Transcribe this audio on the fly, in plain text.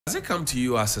Has it come to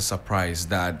you as a surprise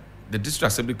that the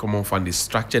District Assembly Common Fund is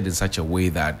structured in such a way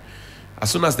that as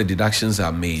soon as the deductions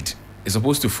are made, it's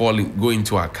supposed to go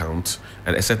into account,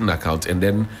 and a certain account, and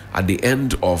then at the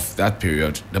end of that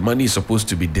period, the money is supposed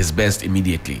to be disbursed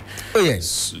immediately? Oh,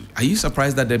 yes. Are you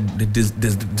surprised that the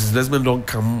disbursement don't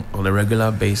come on a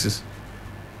regular basis?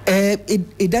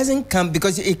 It doesn't come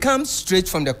because it comes straight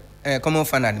from the Common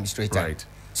Fund Administrator. Right.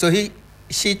 So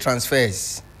she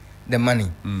transfers the money.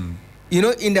 You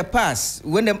know, in the past,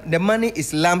 when the money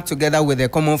is lumped together with the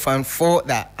Common Fund for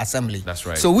the Assembly. That's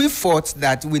right. So we thought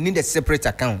that we need a separate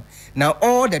account. Now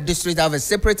all the districts have a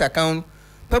separate account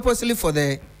purposely for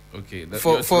the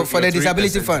for the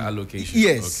disability fund allocation.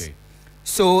 Yes. Okay.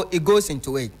 So it goes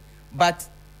into it. But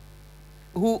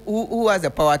who has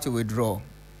the power to withdraw?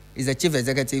 Is the chief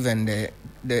executive and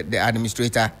the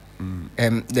administrator,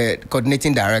 the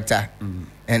coordinating director,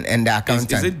 and the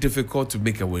accountant. Is it difficult to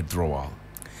make a withdrawal?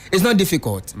 It's not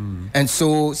difficult. And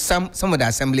so some of the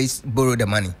assemblies borrow the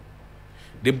money.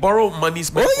 They borrow money.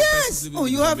 Oh yes. Oh,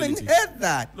 you haven't heard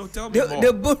that? No, tell me more.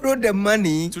 They borrow the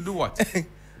money to do what?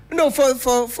 No,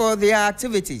 for their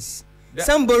activities.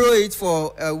 Some borrow it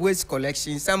for waste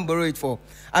collection. Some borrow it for.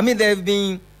 I mean, there have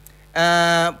been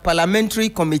parliamentary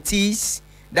committees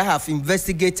that have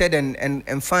investigated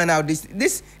and found out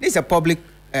this is a public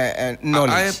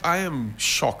knowledge. I am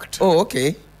shocked. Oh,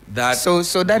 okay. That so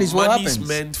that is what happens. Money is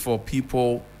meant for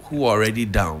people who are already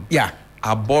down. Yeah.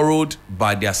 Are borrowed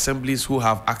by the assemblies who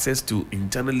have access to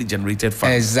internally generated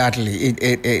funds. Exactly.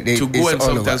 To go and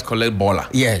sometimes collect baller.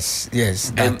 Yes.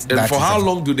 And for how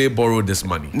long do they borrow this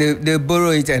money? They borrow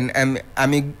it, and I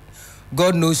mean,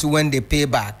 God knows when they pay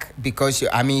back, because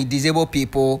I mean, disabled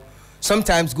people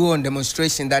sometimes go on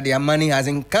demonstration that their money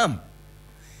hasn't come,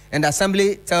 and the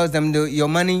assembly tells them your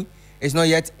money is not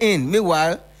yet in.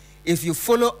 Meanwhile, if you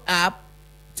follow up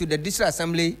to the district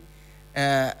assembly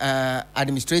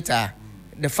administrator,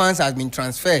 the funds have been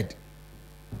transferred.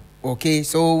 Okay,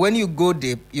 so when you go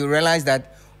deep, you realize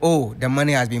that, oh, the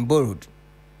money has been borrowed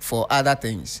for other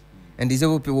things, and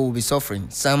disabled people will be suffering.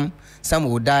 Some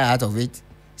will die out of it.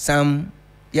 Some,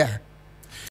 yeah.